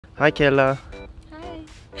Hi Kayla. Hi.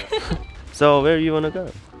 So where you wanna go?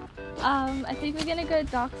 I think we're gonna go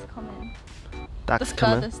Doc's Common. Doc's The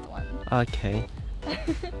Common? furthest one. Okay.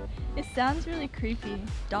 It sounds really creepy.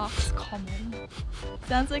 Doc's Common.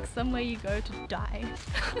 Sounds like somewhere you go to die.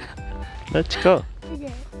 Let's go.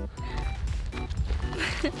 Okay.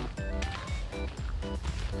 It's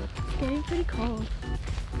getting pretty cold.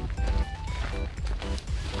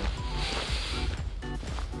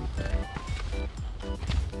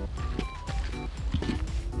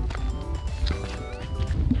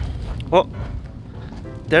 Oh,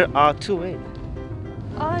 there are two ways.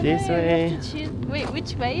 Oh This no, way. you have to choose. Wait,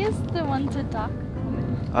 which way is the one to Doc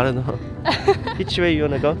Common? I don't know. Which way you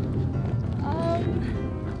wanna go?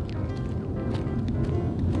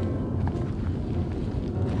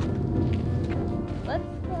 Let's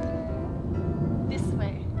go this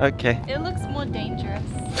way. Okay. It looks more dangerous.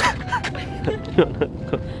 You wanna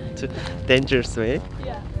go to dangerous way?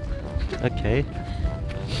 Yeah. Okay.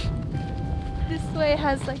 This way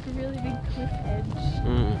has like a really big cliff edge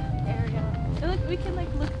area. Look, we can like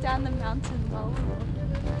look down the mountain while we're walking.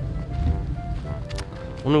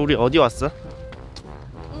 오늘 우리 어디 왔어?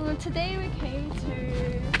 Today we came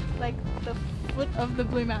to like the foot of the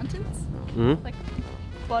Blue Mountains, like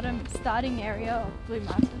bottom starting area of Blue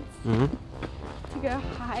Mountains, to go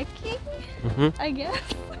hiking, I guess.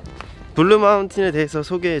 블루 마운틴에 대해서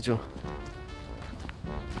소개해줘.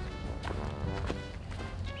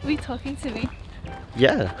 Are you talking to me?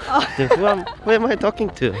 Yeah. Then who am I talking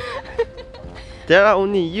to? There are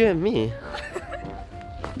only you and me.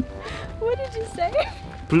 What did you say?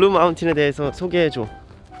 블루 마운틴에 대해서 소개해줘.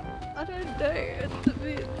 I don't know what it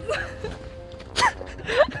means.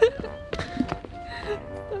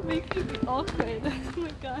 That makes me awkward. Oh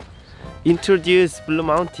my god. Introduce Blue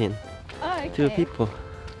Mountain Oh, okay. to people.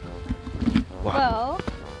 Wow. Well,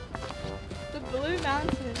 the Blue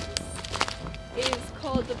Mountains is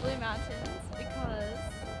called the Blue Mountains because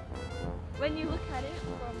when you look at it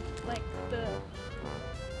from like the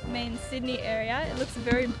main Sydney area, it looks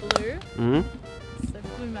very blue. So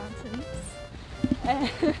Blue Mountains.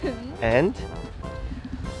 And?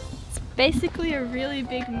 It's basically a really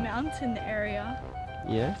big mountain area.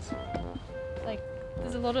 Yes. Like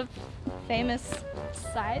there's a lot of famous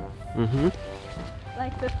sites,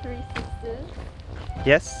 like the Three Sisters,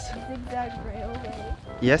 Yes. Zigzag Railway.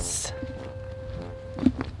 Yes.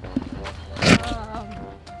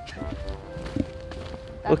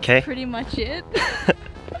 That's Okay. pretty much it.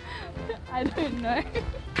 I don't know.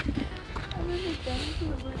 I've only been to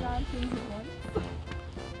the Blue Mountains once.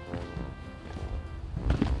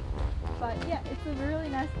 But yeah, it's a really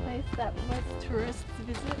nice place that most tourists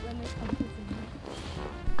visit when they come to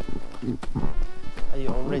Sydney. Are you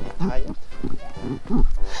already tired?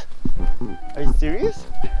 Are you serious?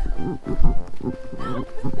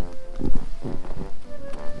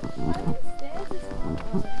 Climbing stairs is not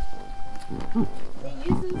hard. It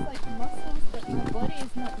uses like muscles that my body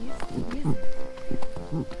is not used to using.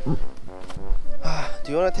 Do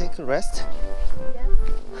you want to take a rest? Yes.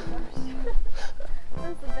 Gosh.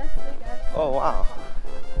 That's the best thing I've done. Oh wow.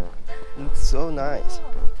 Looks so nice.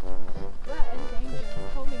 That and dangerous.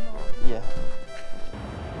 Holy moly. Yeah.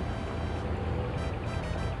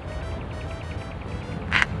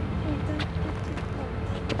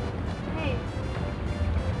 Hey.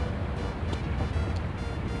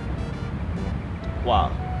 Wow.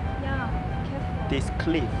 Yeah, careful. This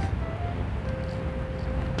cliff.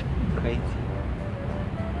 Crazy.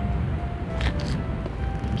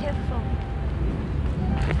 Careful.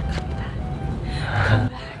 Come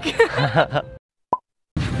back.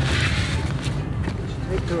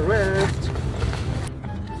 Take a rest.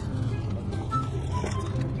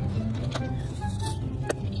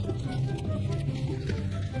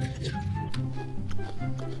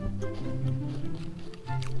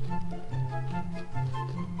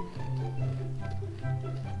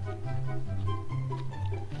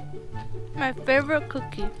 My favorite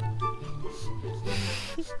cookie.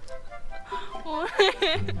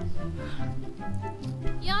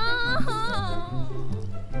 Yeah.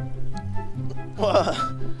 What?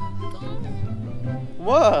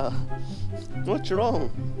 What? What's wrong?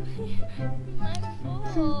 My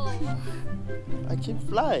fault. I can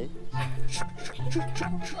fly.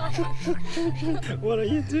 What are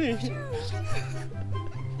you doing?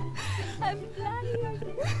 I'm flying.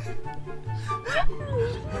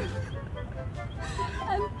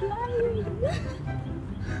 I'm flying.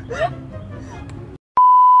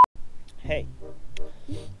 Hey,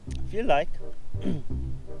 I feel like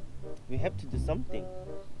we have to do something,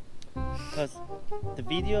 because the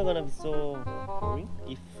video gonna be so boring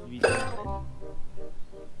if we do that.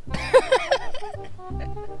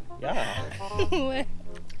 Yeah. Where?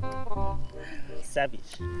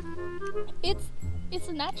 Savage. It's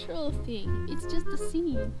a natural thing. It's just the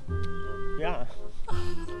scene. Yeah.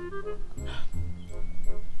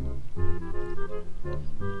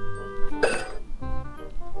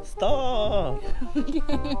 Stop.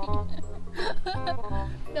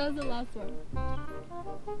 That was the last one.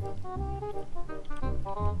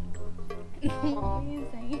 What were you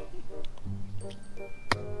saying?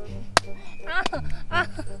 I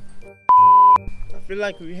feel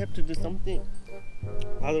like we have to do something.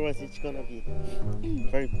 Otherwise, it's gonna be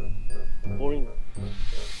very boring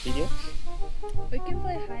video. We can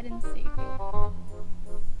play hide and seek.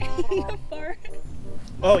 In the forest.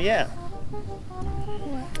 Oh yeah.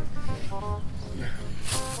 What?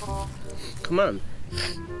 Come on.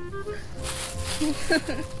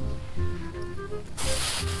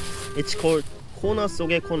 It's called corner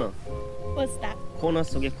속의 corner. What's that? Corner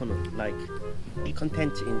속의 corner. Like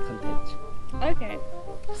content in content. Okay.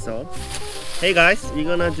 So, hey guys, we're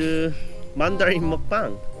gonna do Mandarin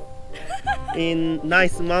mukbang in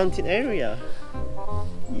nice mountain area.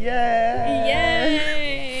 Yeah!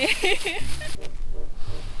 Yay!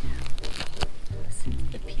 Listen to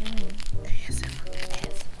the peeling.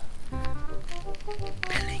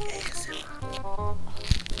 Peeling ASMR.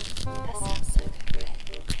 That sounds so good.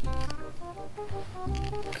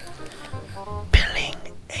 Peeling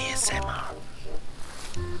ASMR.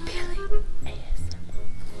 Peeling ASMR.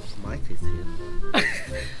 Mic is here.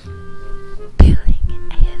 Peeling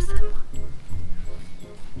ASMR.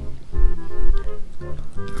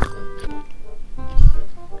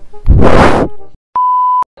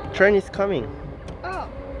 Train is coming. Oh.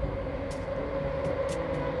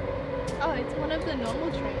 Oh, it's one of the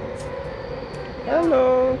normal trains.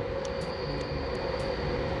 Hello.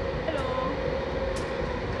 Hello.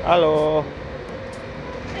 Hello.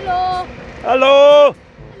 Hello. Hello.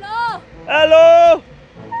 Hello.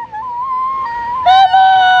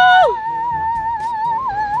 Hello.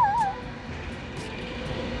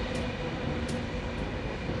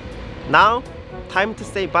 Now, time to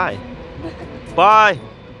say bye. Bye.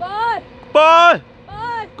 Bye. Bye.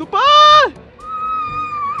 Bye. Goodbye.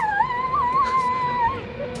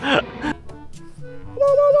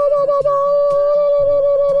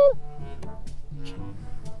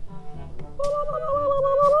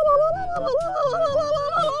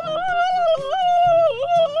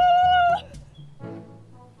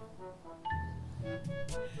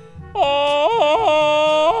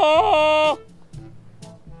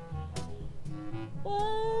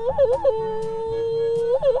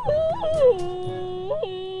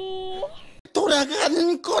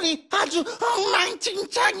 돌아가는 꼴이 아주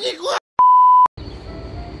엉망진창이고.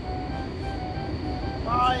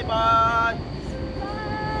 바이 바이.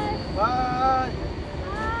 바이.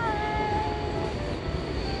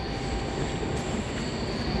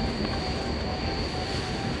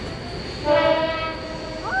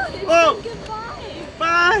 Oh, goodbye.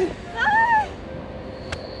 바이. Bye.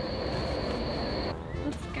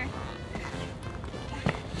 Let's go.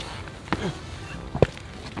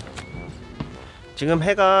 지금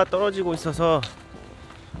해가 떨어지고 있어서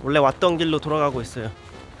원래 왔던 길로 돌아가고 있어요.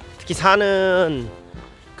 특히 산은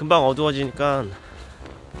금방 어두워지니까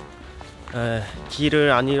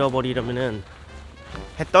길을 안 잃어버리려면은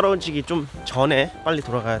해 떨어지기 좀 전에 빨리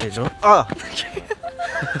돌아가야 되죠. 아!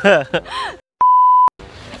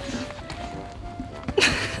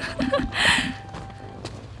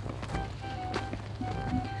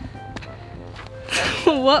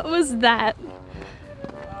 What was that?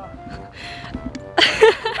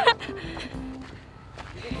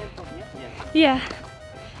 Yeah.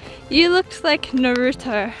 You looked like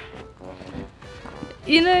Naruto.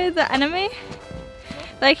 You know the anime?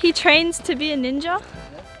 Like he trains to be a ninja?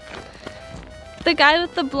 The guy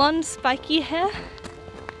with the blonde spiky hair?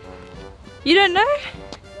 You don't know?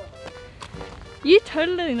 You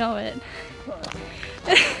totally know it.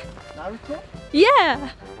 나루토? Yeah.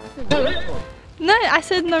 나루토. No, I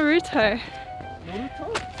said Naruto.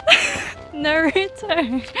 나루토?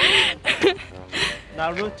 Naruto.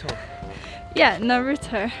 나루토. Yeah,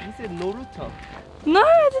 Naruto. You said Naruto. No,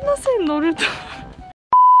 I did not say Naruto.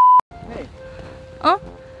 Hey. Huh?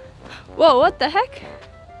 Whoa, what the heck?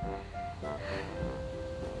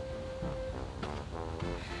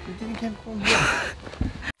 You didn't come from here.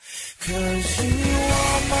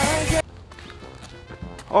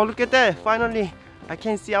 Oh, look at that! Finally, I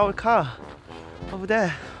can see our car over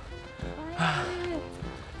there.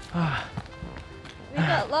 We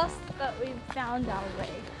got lost, but we found our way.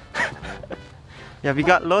 Yeah, we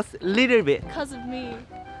got lost a little bit Because of me.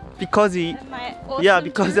 because we, And my awesome yeah,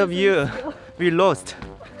 because of tourism you, skill. we lost.